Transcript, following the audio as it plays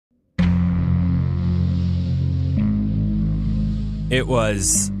It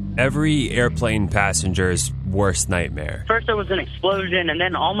was every airplane passenger's worst nightmare. First there was an explosion, and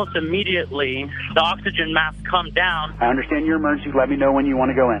then almost immediately the oxygen mask come down. I understand your emergency. Let me know when you want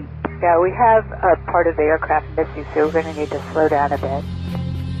to go in. Yeah, we have a part of the aircraft missing, so we're going to need to slow down a bit.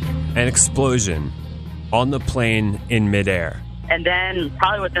 An explosion on the plane in midair. And then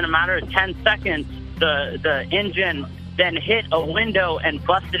probably within a matter of 10 seconds, the engine then hit a window and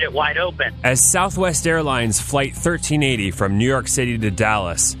busted it wide open. As Southwest Airlines Flight 1380 from New York City to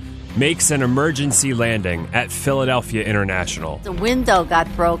Dallas makes an emergency landing at Philadelphia International. The window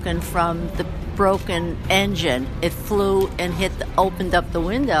got broken from the broken engine. It flew and opened up the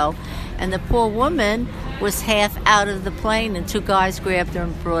window, and the poor woman was half out of the plane, and two guys grabbed her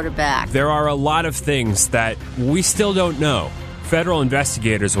and brought her back. There are a lot of things that we still don't know. Federal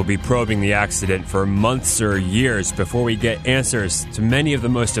investigators will be probing the accident for months or years before we get answers to many of the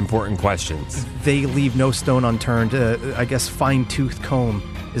most important questions. They leave no stone unturned. I guess fine-tooth comb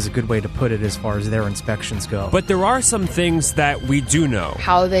is a good way to put it as far as their inspections go. But there are some things that we do know.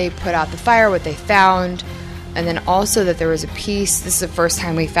 How they put out the fire, what they found, and then also that there was a piece. This is the first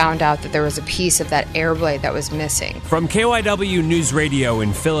time we found out that there was a piece of that air blade that was missing. From KYW News Radio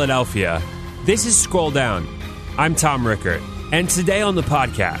in Philadelphia, this is Scroll Down. I'm Tom Rickert. And today on the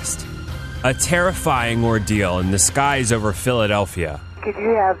podcast, a terrifying ordeal in the skies over Philadelphia. Could you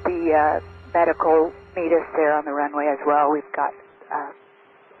have the medical meet us there on the runway as well? We've got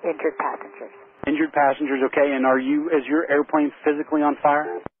injured passengers. Injured passengers, okay. And is your airplane physically on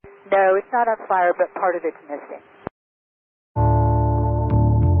fire? No, it's not on fire, but part of it's missing.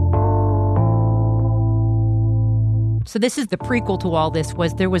 So this is the prequel to all this.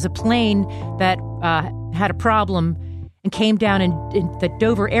 There was a plane that had a problem and came down in the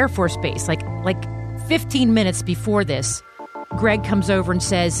Dover Air Force Base. Like 15 minutes before this, Greg comes over and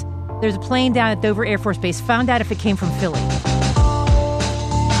says, there's a plane down at Dover Air Force Base. Found out if it came from Philly.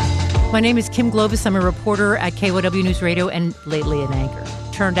 My name is Kim Globus. I'm a reporter at KYW News Radio and lately an anchor.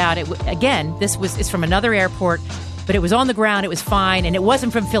 Turned out, it's from another airport, but it was on the ground. It was fine, and it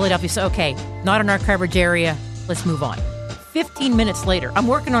wasn't from Philadelphia. So, okay, not in our coverage area. Let's move on. 15 minutes later, I'm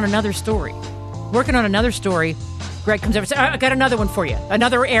working on another story. Greg comes over and says, I got another one for you.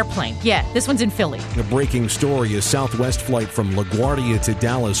 Another airplane. Yeah, this one's in Philly. A breaking story. A Southwest flight from LaGuardia to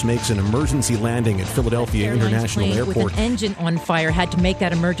Dallas makes an emergency landing at Philadelphia International Airport. With an engine on fire had to make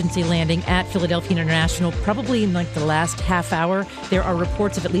that emergency landing at Philadelphia International probably in the last half hour. There are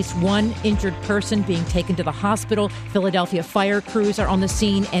reports of at least one injured person being taken to the hospital. Philadelphia fire crews are on the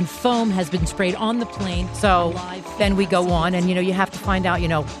scene, and foam has been sprayed on the plane. So then we go on, and, you have to find out,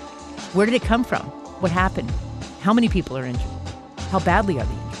 where did it come from? What happened? How many people are injured? How badly are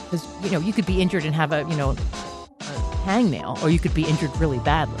they injured? Because, you could be injured and have a hangnail, or you could be injured really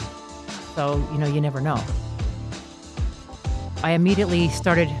badly. So, you never know. I immediately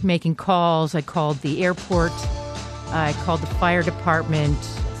started making calls. I called the airport. I called the fire department.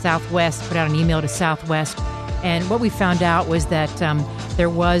 Southwest, put out an email to Southwest. And what we found out was that there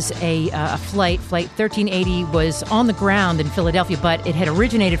was a flight 1380 was on the ground in Philadelphia, but it had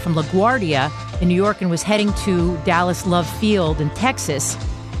originated from LaGuardia in New York and was heading to Dallas Love Field in Texas.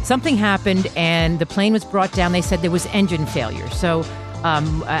 Something happened, and the plane was brought down. They said there was engine failure. So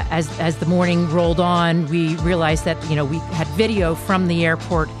as the morning rolled on, we realized that, we had video from the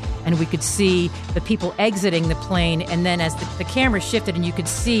airport, and we could see the people exiting the plane. And then as the camera shifted, and you could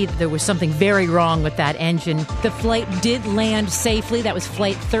see that there was something very wrong with that engine. The flight did land safely. That was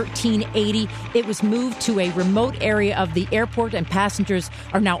Flight 1380. It was moved to a remote area of the airport, and passengers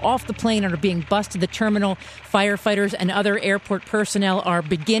are now off the plane and are being bused to the terminal. Firefighters and other airport personnel are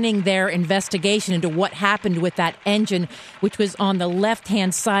beginning their investigation into what happened with that engine, which was on the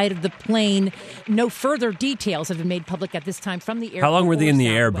left-hand side of the plane. No further details have been made public at this time from the airport. How long were they in the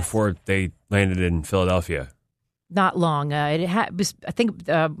air before they landed in Philadelphia? Not long. I think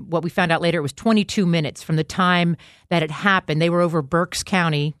what we found out later, it was 22 minutes from the time that it happened. They were over Berks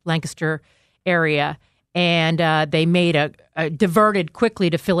County, Lancaster area, and they made a diverted quickly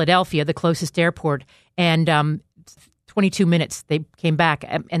to Philadelphia, the closest airport, and 22 minutes they came back.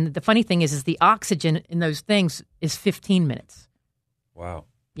 And the funny thing is the oxygen in those things is 15 minutes. Wow.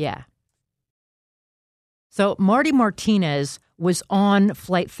 Yeah. So Marty Martinez was on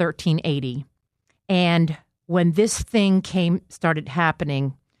Flight 1380, and when this thing started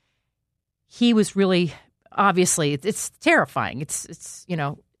happening, he was really, obviously, it's terrifying. It's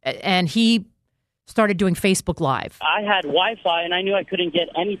and he started doing Facebook Live. I had Wi-Fi, and I knew I couldn't get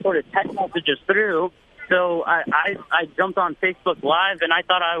any sort of text messages through, so I jumped on Facebook Live, and I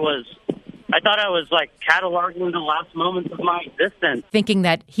thought I was I thought I was, cataloging the last moments of my existence. Thinking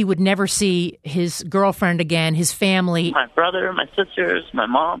that he would never see his girlfriend again, his family. My brother, my sisters, my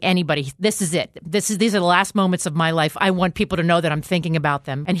mom. Anybody. This is it. These are the last moments of my life. I want people to know that I'm thinking about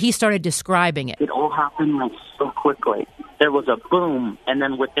them. And he started describing it. It all happened, so quickly. There was a boom, and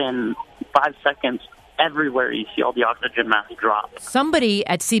then within 5 seconds, everywhere you see all the oxygen masks drop. Somebody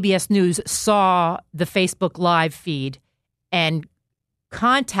at CBS News saw the Facebook Live feed and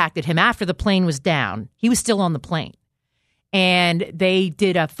contacted him after the plane was down. He was still on the plane. And they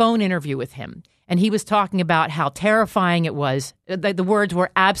did a phone interview with him. And he was talking about how terrifying it was. The words were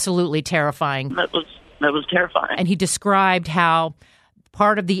absolutely terrifying. That was terrifying. And he described how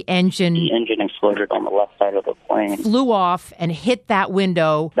part of the engine exploded on the left side of the plane. Flew off and hit that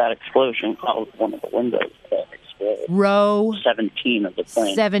window. That explosion caused one of the windows to explode. Row 17 of the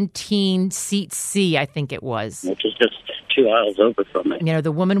plane. 17, seat C, I think it was. Which is just 2 aisles over from it. You know,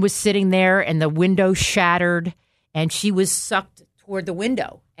 the woman was sitting there and the window shattered and she was sucked toward the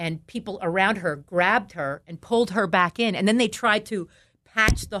window. And people around her grabbed her and pulled her back in. And then they tried to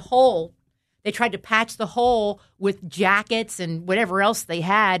patch the hole. They tried to patch the hole with jackets and whatever else they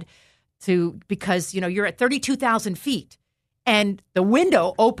had because, you're at 32,000 feet and the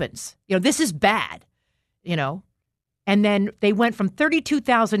window opens. This is bad, And then they went from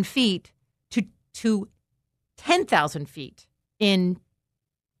 32,000 feet to 10,000 feet in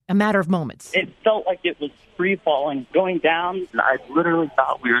a matter of moments. It felt like it was free falling, going down. I literally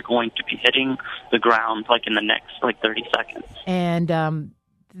thought we were going to be hitting the ground in the next 30 seconds. And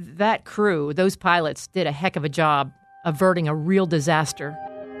that crew, those pilots, did a heck of a job averting a real disaster.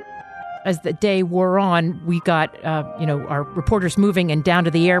 As the day wore on, we got, our reporters moving and down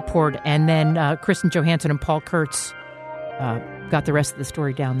to the airport, and then Kristen Johansson and Paul Kurtz got the rest of the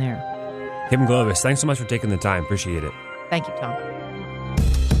story down there. Kim Glovis, thanks so much for taking the time. Appreciate it. Thank you, Tom.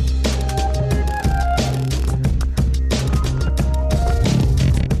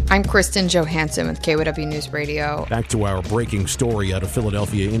 I'm Kristen Johansson with KYW News Radio. Back to our breaking story out of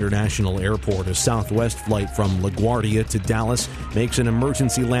Philadelphia International Airport. A Southwest flight from LaGuardia to Dallas makes an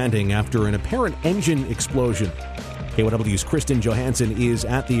emergency landing after an apparent engine explosion. KYW's Kristen Johansson is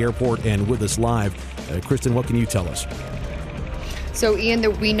at the airport and with us live. Kristen, what can you tell us? So,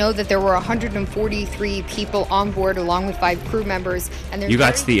 Ian, we know that there were 143 people on board along with 5 crew members. And you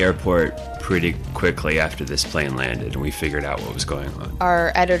got to the airport pretty quickly after this plane landed, and we figured out what was going on.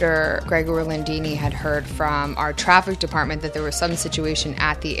 Our editor, Greg Orlandini, had heard from our traffic department that there was some situation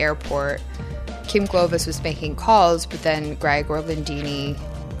at the airport. Kim Glovis was making calls, but then Greg Orlandini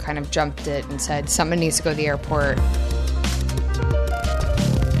kind of jumped it and said, someone needs to go to the airport.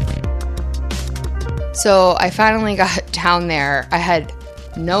 So I finally got down there. I had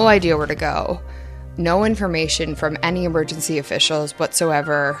no idea where to go, no information from any emergency officials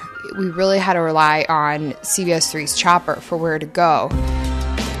whatsoever. We really had to rely on CBS 3's chopper for where to go.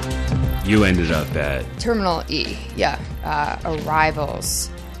 You ended up at Terminal E,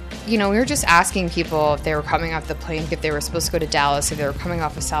 arrivals. We were just asking people if they were coming off the plane, if they were supposed to go to Dallas, if they were coming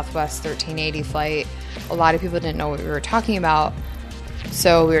off a Southwest 1380 flight. A lot of people didn't know what we were talking about.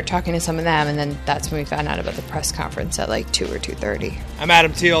 So we were talking to some of them, and then that's when we found out about the press conference at 2 or 2:30. I'm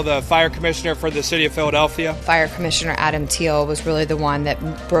Adam Teal, the fire commissioner for the city of Philadelphia. Fire Commissioner Adam Teal was really the one that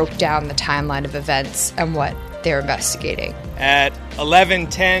broke down the timeline of events and what they're investigating. At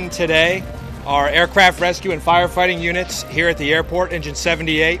 11:10 today, our aircraft rescue and firefighting units here at the airport, Engine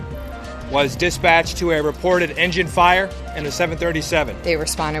 78, was dispatched to a reported engine fire in a 737. They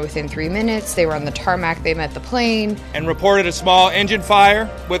responded within 3 minutes. They were on the tarmac. They met the plane. And reported a small engine fire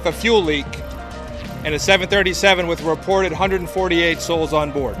with a fuel leak in a 737 with reported 148 souls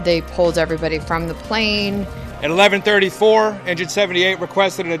on board. They pulled everybody from the plane. At 11:34, Engine 78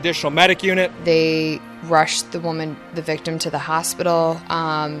 requested an additional medic unit. They rushed the victim, to the hospital.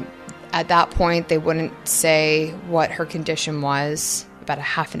 At that point, they wouldn't say what her condition was. About a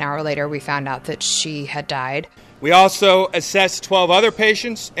half an hour later, we found out that she had died. We also assessed 12 other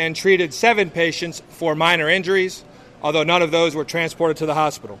patients and treated 7 patients for minor injuries, although none of those were transported to the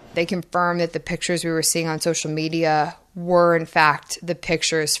hospital. They confirmed that the pictures we were seeing on social media were, in fact, the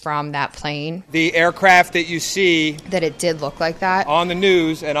pictures from that plane. The aircraft that you see... that it did look like that. ...on the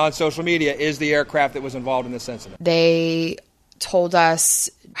news and on social media is the aircraft that was involved in this incident. They told us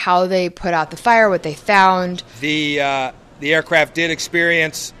how they put out the fire, what they found. The aircraft did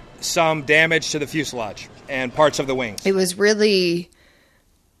experience some damage to the fuselage and parts of the wings. It was really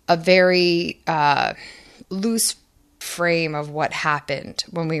a very loose frame of what happened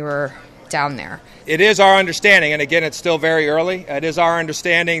when we were down there. It is our understanding, and again, it's still very early, it is our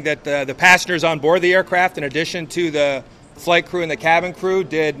understanding that the passengers on board the aircraft, in addition to the flight crew and the cabin crew,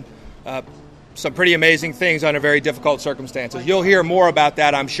 did some pretty amazing things under very difficult circumstances. You'll hear more about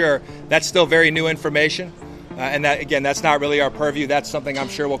that, I'm sure. That's still very new information. And that, again, that's not really our purview. That's something I'm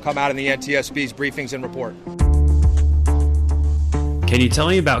sure will come out in the NTSB's briefings and report. Can you tell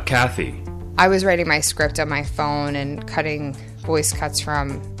me about Kathy? I was writing my script on my phone and cutting voice cuts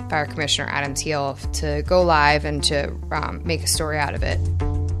from Fire Commissioner Adam Teal to go live and to make a story out of it.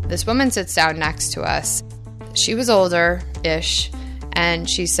 This woman sits down next to us. She was older-ish, and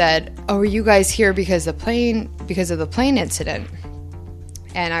she said, "Oh, are you guys here because of the plane incident?"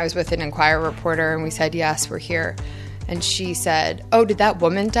 And I was with an Enquirer reporter, and we said, "Yes, we're here." And she said, "Oh, did that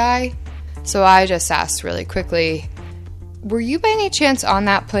woman die?" So I just asked really quickly, "Were you by any chance on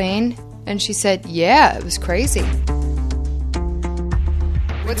that plane?" And she said, "Yeah, it was crazy."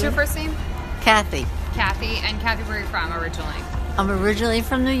 What's your first name? Kathy. Kathy. And Kathy, where are you from originally? I'm originally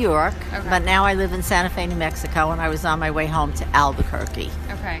from New York, but now I live in Santa Fe, New Mexico, and I was on my way home to Albuquerque.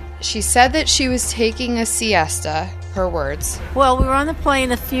 Okay. She said that she was taking a siesta, her words. Well, we were on the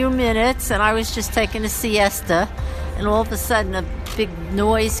plane a few minutes, and I was just taking a siesta, and all of a sudden a big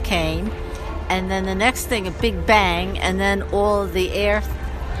noise came, and then the next thing, a big bang, and then all of the air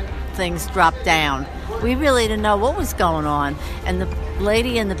things dropped down. We really didn't know what was going on, and the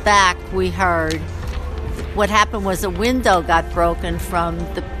lady in the back, we heard what happened was a window got broken from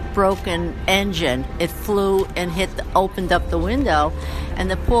the broken engine. It flew and opened up the window,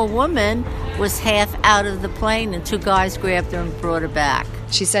 and the poor woman was half out of the plane, and two guys grabbed her and brought her back.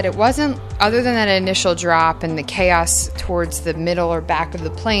 She said it wasn't, other than that initial drop and the chaos towards the middle or back of the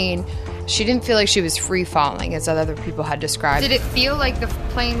plane, she didn't feel like she was free falling, as other people had described. Did it feel like the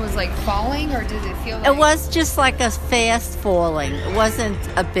plane was like falling, or did it feel like... It was just like a fast falling. It wasn't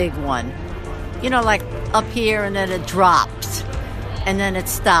a big one. You know, like up here, and then it dropped, and then it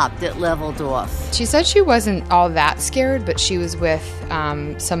stopped. It leveled off. She said she wasn't all that scared, but she was with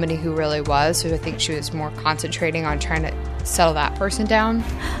somebody who really was, who I think she was more concentrating on trying to settle that person down.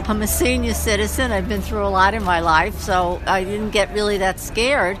 I'm a senior citizen. I've been through a lot in my life, so I didn't get really that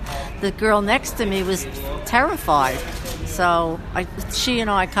scared. The girl next to me was terrified. So she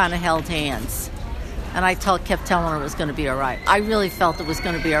and I kind of held hands. And I kept telling her it was going to be all right. I really felt it was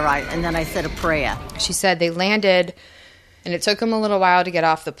going to be all right. And then I said a prayer. She said they landed, and it took them a little while to get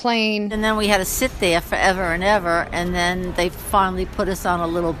off the plane. And then we had to sit there forever and ever. And then they finally put us on a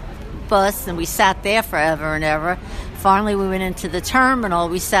little bus, and we sat there forever and ever. Finally, we went into the terminal.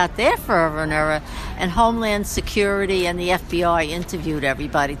 We sat there forever and ever. And Homeland Security and the FBI interviewed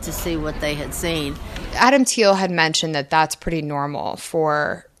everybody to see what they had seen. Adam Teal had mentioned that that's pretty normal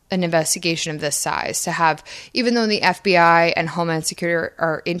for an investigation of this size to have, even though the FBI and Homeland Security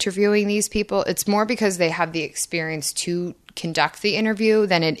are interviewing these people, it's more because they have the experience to conduct the interview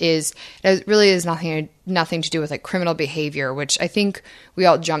than it really is nothing to do with like criminal behavior, which I think we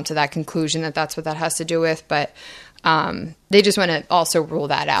all jump to that conclusion that that's what that has to do with, but they just want to also rule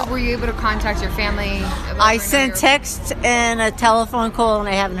that out. Were you able to contact your family? I sent text and a telephone call, and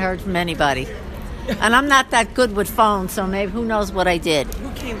I haven't heard from anybody. And I'm not that good with phones, so maybe who knows what I did.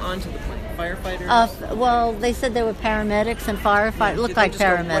 Who came onto the plane? Firefighters? Well, they said they were paramedics and firefighters. Looked like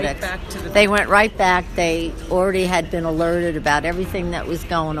paramedics. They went right back. They already had been alerted about everything that was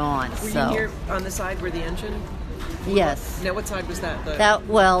going on. Were you here on the side where the engine? Yes. Now, what side was that?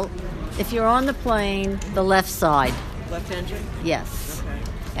 Well, if you're on the plane, the left side. Left engine? Yes. Okay.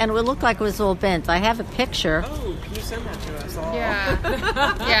 And it would look like it was all bent. I have a picture. Oh, can you send that to us all? Yeah.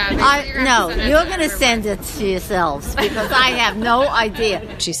 You're going to send it to yourselves because I have no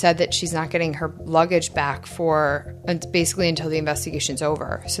idea. She said that she's not getting her luggage back for basically until the investigation's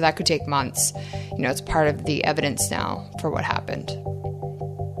over. So that could take months. You know, it's part of the evidence now for what happened.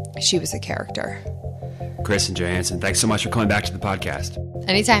 She was a character. Chris and Johansson, thanks so much for coming back to the podcast.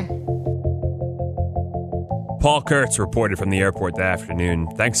 Anytime. Paul Kurtz reported from the airport that afternoon.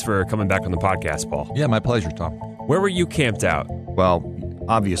 Thanks for coming back on the podcast, Paul. Yeah, my pleasure, Tom. Where were you camped out? Well,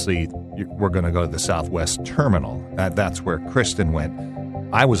 obviously, we're going to go to the Southwest Terminal. That's where Kristen went.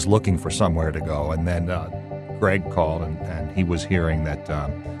 I was looking for somewhere to go, and then Greg called, and he was hearing that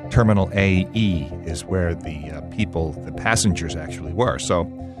Terminal AE is where the passengers actually were. So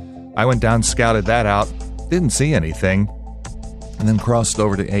I went down, scouted that out, didn't see anything, and then crossed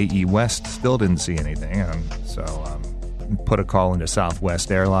over to AE West, still didn't see anything. And so put a call into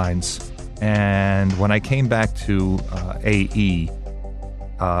Southwest Airlines. And when I came back to AE,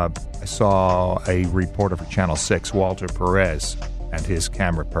 I saw a reporter for Channel 6, Walter Perez, and his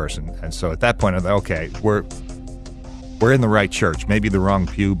camera person. And so at that point, I thought, okay, we're in the right church. Maybe the wrong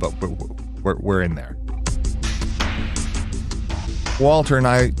pew, but we're in there. Walter and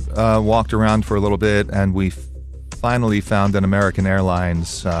I walked around for a little bit, and we finally found an American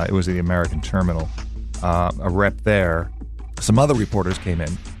Airlines, it was the American terminal, a rep there. Some other reporters came in,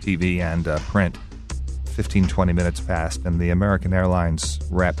 TV and print. 15, 20 minutes passed, and the American Airlines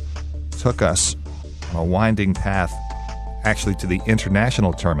rep took us on a winding path, actually to the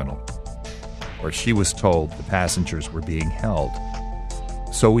international terminal, where she was told the passengers were being held.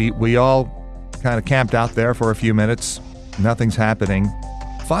 So we all kind of camped out there for a few minutes. Nothing's happening.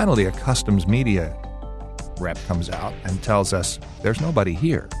 Finally, a customs media rep comes out and tells us there's nobody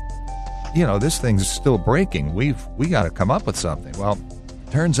here. You know, this thing's still breaking. We got to come up with something. Well,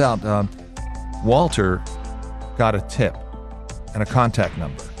 turns out Walter got a tip and a contact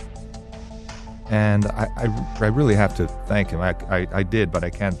number. And I really have to thank him. I did, but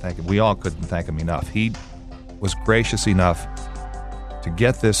I can't thank him. We all couldn't thank him enough. He was gracious enough to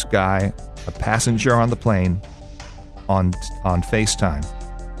get this guy, a passenger on the plane, on FaceTime.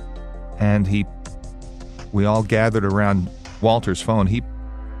 And we all gathered around Walter's phone. He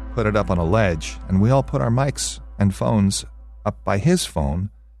put it up on a ledge, and we all put our mics and phones up by his phone,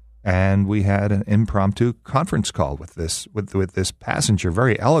 and we had an impromptu conference call with this passenger,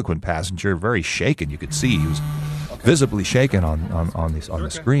 very eloquent passenger, very shaken. You could see he was visibly shaken on the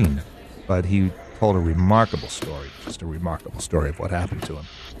screen, but he told a remarkable story, just a remarkable story of what happened to him.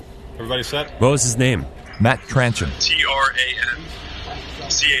 Everybody set? What was his name? Matt Tranchin.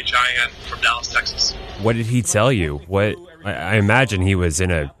 TRANCHIN from Dallas, Texas. What did he tell you? I imagine he was in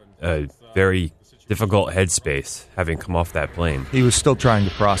a very difficult headspace, having come off that plane. He was still trying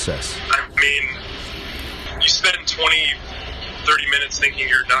to process. I mean, you spend 20, 30 minutes thinking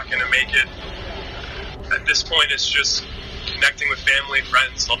you're not going to make it. At this point, it's just connecting with family,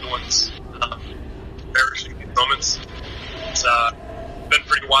 friends, loved ones, cherishing these moments. It's been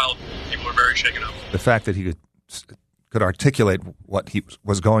pretty wild. People are very shaken up. The fact that he could articulate what he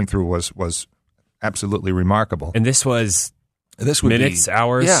was going through was absolutely remarkable. And this would minutes, be,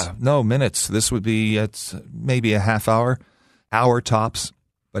 hours? Yeah, no, minutes. This would be it's maybe a half hour tops.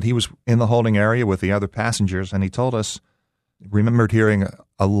 But he was in the holding area with the other passengers, and he told us, remembered hearing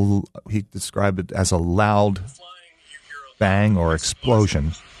he described it as a loud bang or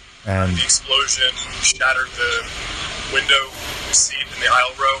explosion. And the explosion shattered the window seat in the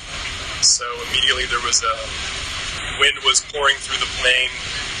aisle row. So immediately there was wind was pouring through the plane.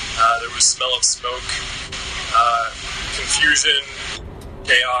 There was smell of smoke, confusion,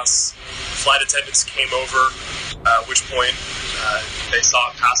 chaos. Flight attendants came over, at which point they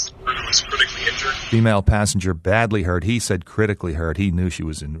saw a passenger who was critically injured. Female passenger badly hurt. He said critically hurt. He knew she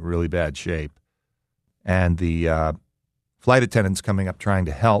was in really bad shape. And the flight attendants coming up trying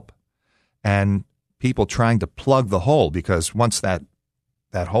to help, and people trying to plug the hole, because once that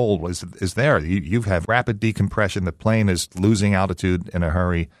hole is there, you have rapid decompression. The plane is losing altitude in a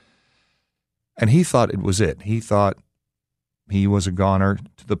hurry. And he thought it was it. He thought he was a goner,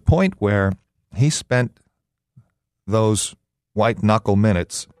 to the point where he spent those white-knuckle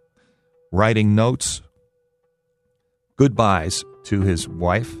minutes writing notes, goodbyes to his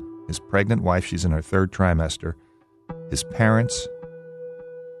wife, his pregnant wife. She's in her third trimester, his parents,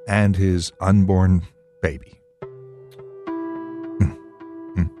 and his unborn baby.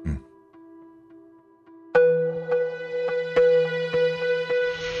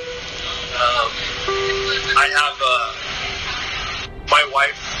 I have my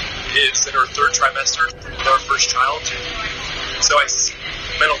wife is in her third trimester with our first child, so I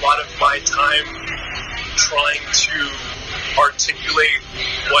spent a lot of my time trying to articulate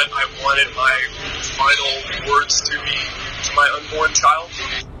what I wanted my final words to be to my unborn child,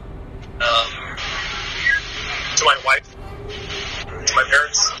 to my wife, to my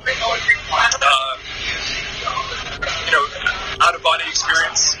parents. Out-of-body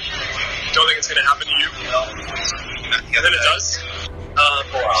experience. Don't think it's going to happen to you. And then it does.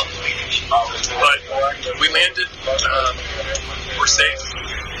 But we landed. We're safe.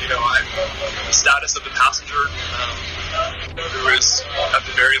 The status of the passenger, who is at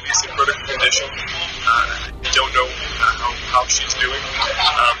the very least in critical condition. Don't know how she's doing.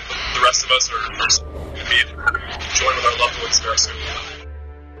 The rest of us are going to be joined with our loved ones very soon.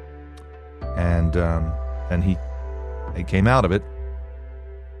 And he came out of it.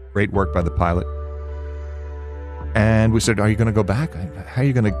 Great work by the pilot. And we said, are you going to go back? How are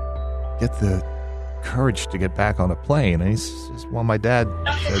you going to get the courage to get back on a plane? And he says, well, my dad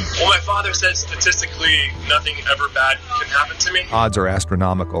said... Well, my father said statistically nothing ever bad can happen to me. Odds are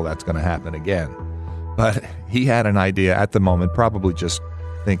astronomical that's going to happen again. But he had an idea at the moment, probably just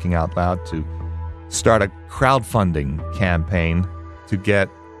thinking out loud, to start a crowdfunding campaign to get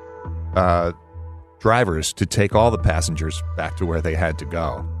drivers to take all the passengers back to where they had to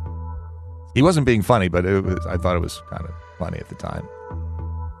go. He wasn't being funny, but I thought it was kind of funny at the time.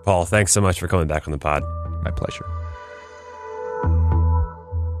 Paul, thanks so much for coming back on the pod. My pleasure.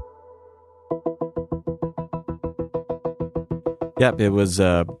 Yep, it was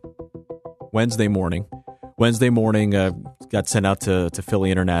Wednesday morning. Got sent out to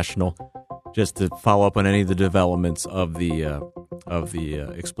Philly International just to follow up on any of the developments of the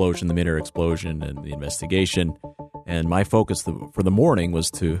explosion, the mid-air explosion, and the investigation. And my focus for the morning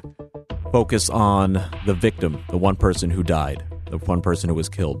was to focus on the victim, the one person who died, the one person who was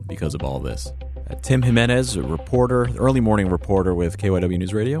killed because of all this. Tim Jimenez, a reporter, early morning reporter with KYW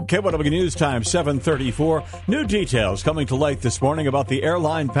News Radio. KYW News Time, 7:34. New details coming to light this morning about the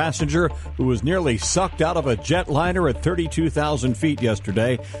airline passenger who was nearly sucked out of a jetliner at 32,000 feet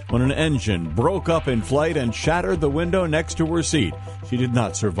yesterday when an engine broke up in flight and shattered the window next to her seat. She did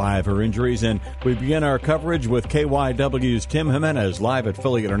not survive her injuries, and we begin our coverage with KYW's Tim Jimenez live at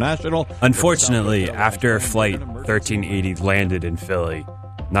Philly International. Unfortunately, after Flight 1380 landed in Philly,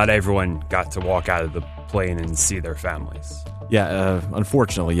 not everyone got to walk out of the plane and see their families. Yeah,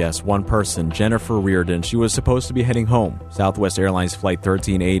 unfortunately, yes. One person, Jennifer Reardon, she was supposed to be heading home. Southwest Airlines Flight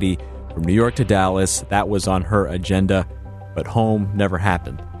 1380 from New York to Dallas. That was on her agenda, but home never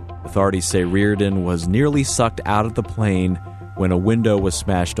happened. Authorities say Reardon was nearly sucked out of the plane when a window was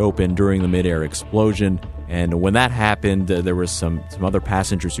smashed open during the mid-air explosion. And when that happened, there were some other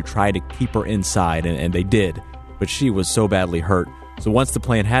passengers who tried to keep her inside, and they did. But she was so badly hurt. So once the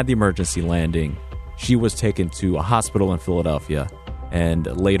plane had the emergency landing, she was taken to a hospital in Philadelphia, and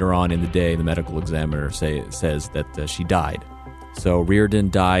later on in the day, the medical examiner says that she died. So Reardon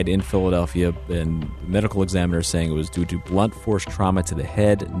died in Philadelphia, and the medical examiner saying it was due to blunt force trauma to the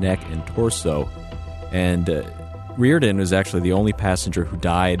head, neck, and torso. And Reardon was actually the only passenger who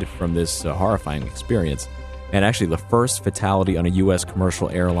died from this horrifying experience, and actually the first fatality on a U.S. commercial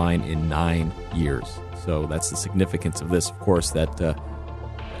airline in 9 years. So that's the significance of this, of course, that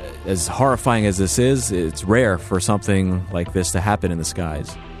as horrifying as this is, it's rare for something like this to happen in the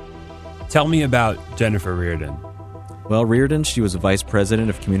skies. Tell me about Jennifer Reardon. Well, Reardon, she was a vice president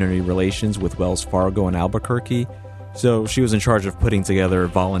of community relations with Wells Fargo in Albuquerque. So she was in charge of putting together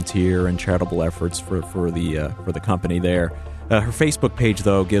volunteer and charitable efforts for the company there. Her Facebook page,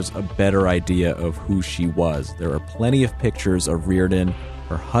 though, gives a better idea of who she was. There are plenty of pictures of Reardon,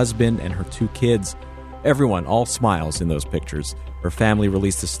 her husband, and her 2 kids. Everyone, all smiles in those pictures. Her family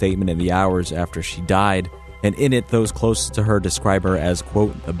released a statement in the hours after she died, and in it, those closest to her describe her as,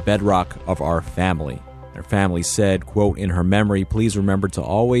 quote, the bedrock of our family. Her family said, quote, in her memory, please remember to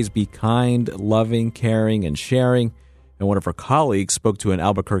always be kind, loving, caring, and sharing. And one of her colleagues spoke to an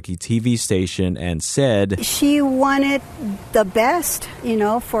Albuquerque TV station and said, she wanted the best,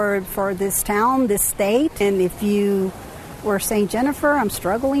 for this town, this state. And if you were saying, Jennifer, I'm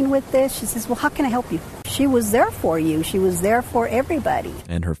struggling with this, she says, well, how can I help you? She was there for you. She was there for everybody.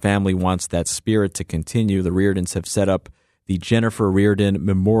 And her family wants that spirit to continue. The Reardons have set up the Jennifer Reardon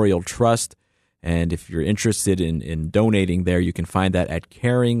Memorial Trust. And if you're interested in donating there, you can find that at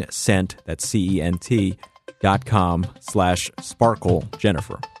CaringCent, that's CENT.com/Sparkle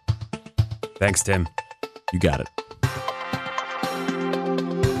Jennifer. Thanks, Tim. You got it.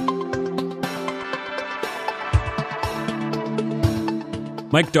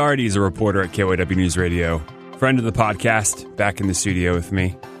 Mike Doherty is a reporter at KYW News Radio, friend of the podcast, back in the studio with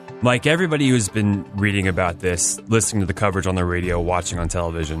me. Mike, everybody who's been reading about this, listening to the coverage on the radio, watching on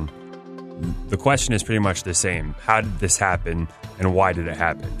television, the question is pretty much the same. How did this happen, and why did it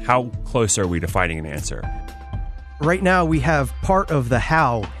happen? How close are we to finding an answer? Right now, we have part of the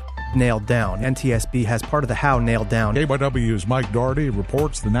how nailed down. NTSB has part of the how nailed down. KYW's Mike Doherty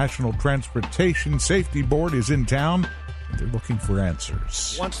reports the National Transportation Safety Board is in town. They're looking for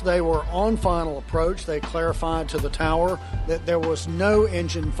answers. Once they were on final approach, they clarified to the tower that there was no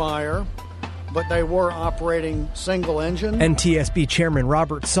engine fire, but they were operating single engine. NTSB Chairman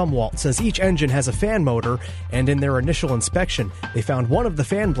Robert Sumwalt says each engine has a fan motor, and in their initial inspection, they found one of the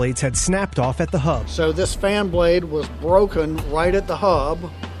fan blades had snapped off at the hub. So this fan blade was broken right at the hub,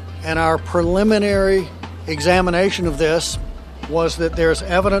 and our preliminary examination of this was that there's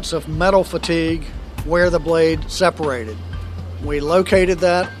evidence of metal fatigue where the blade separated. We located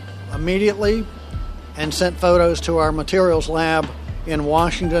that immediately and sent photos to our materials lab in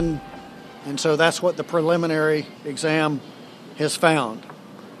Washington, and so that's what the preliminary exam has found.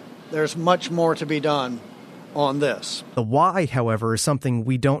 There's much more to be done on this. The why, however, is something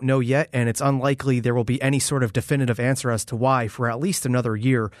we don't know yet, and it's unlikely there will be any sort of definitive answer as to why for at least another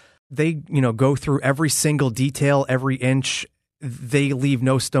year. They, go through every single detail, every inch. They leave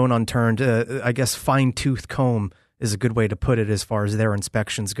no stone unturned. I guess fine-tooth comb is a good way to put it as far as their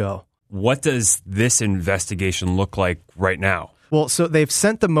inspections go. What does this investigation look like right now? Well, so they've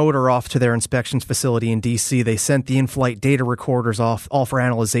sent the motor off to their inspections facility in D.C. They sent the in-flight data recorders off, all for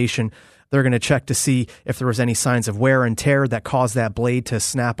analyzation. They're going to check to see if there was any signs of wear and tear that caused that blade to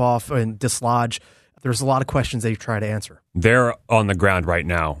snap off and dislodge. There's a lot of questions they try to answer. They're on the ground right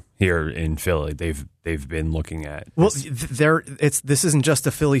now here in Philly. They've been looking at this. Well, this isn't just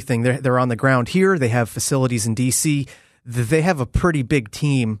a Philly thing. They're on the ground here. They have facilities in D.C. They have a pretty big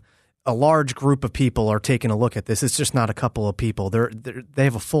team. A large group of people are taking a look at this. It's just not a couple of people. They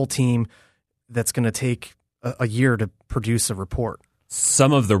have a full team that's going to take a year to produce a report.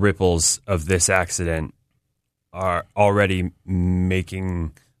 Some of the ripples of this accident are already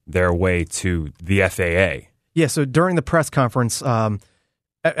making their way to the FAA. Yeah, so during the press conference,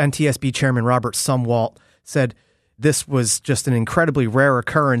 NTSB Chairman Robert Sumwalt said this was just an incredibly rare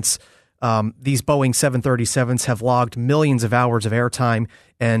occurrence. These Boeing 737s have logged millions of hours of airtime,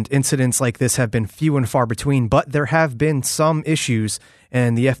 and incidents like this have been few and far between, but there have been some issues,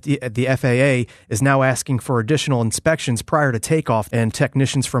 and the FAA is now asking for additional inspections prior to takeoff, and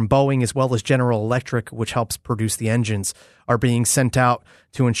technicians from Boeing as well as General Electric, which helps produce the engines, are being sent out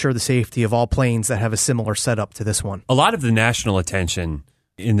to ensure the safety of all planes that have a similar setup to this one. A lot of the national attention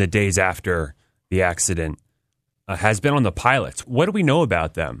in the days after the accident has been on the pilots. What do we know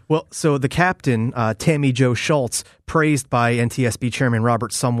about them? Well, so the captain, Tammy Jo Schultz, praised by NTSB Chairman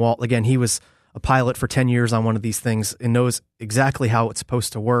Robert Sumwalt. Again, he was a pilot for 10 years on one of these things and knows exactly how it's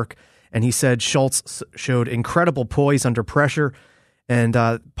supposed to work. And he said Schultz showed incredible poise under pressure, and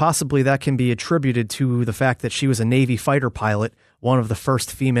possibly that can be attributed to the fact that she was a Navy fighter pilot, one of the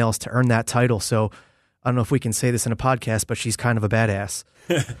first females to earn that title. So I don't know if we can say this in a podcast, but she's kind of a badass.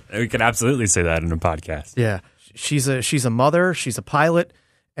 We can absolutely say that in a podcast. Yeah. She's a mother, she's a pilot,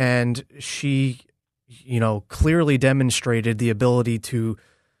 and she, clearly demonstrated the ability to,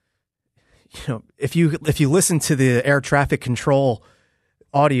 if you listen to the air traffic control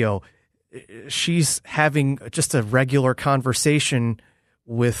audio, she's having just a regular conversation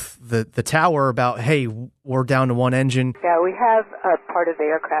with the tower about, hey, we're down to one engine. Yeah, we have a part of the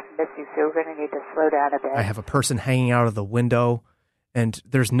aircraft missing, so we're going to need to slow down a bit. I have a person hanging out of the window, and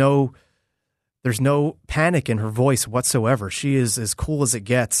there's no panic in her voice whatsoever. She is as cool as it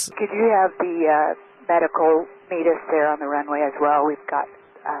gets. Could you have the medical meet us there on the runway as well? We've got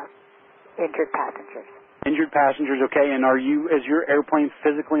injured passengers. Injured passengers, okay. And is your airplane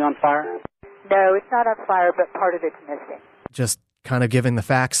physically on fire? No, it's not on fire, but part of it's missing. Just kind of giving the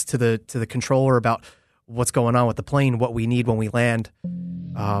facts to the controller about what's going on with the plane, what we need when we land.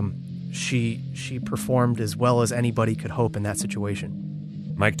 She performed as well as anybody could hope in that situation.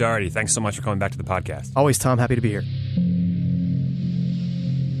 Mike Doherty, thanks so much for coming back to the podcast. Always, Tom. Happy to be here.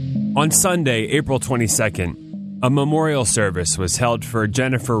 On Sunday, April 22nd, a memorial service was held for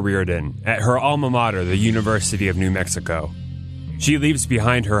Jennifer Reardon at her alma mater, the University of New Mexico. She leaves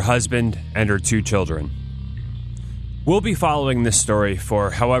behind her husband and her 2 children. We'll be following this story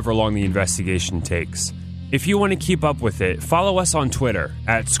for however long the investigation takes. If you want to keep up with it, follow us on Twitter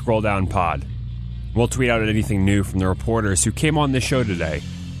at ScrollDownPod. We'll tweet out anything new from the reporters who came on the show today.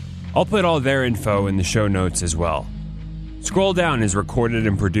 I'll put all their info in the show notes as well. Scroll Down is recorded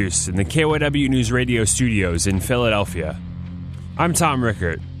and produced in the KYW News Radio studios in Philadelphia. I'm Tom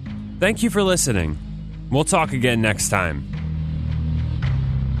Rickert. Thank you for listening. We'll talk again next time.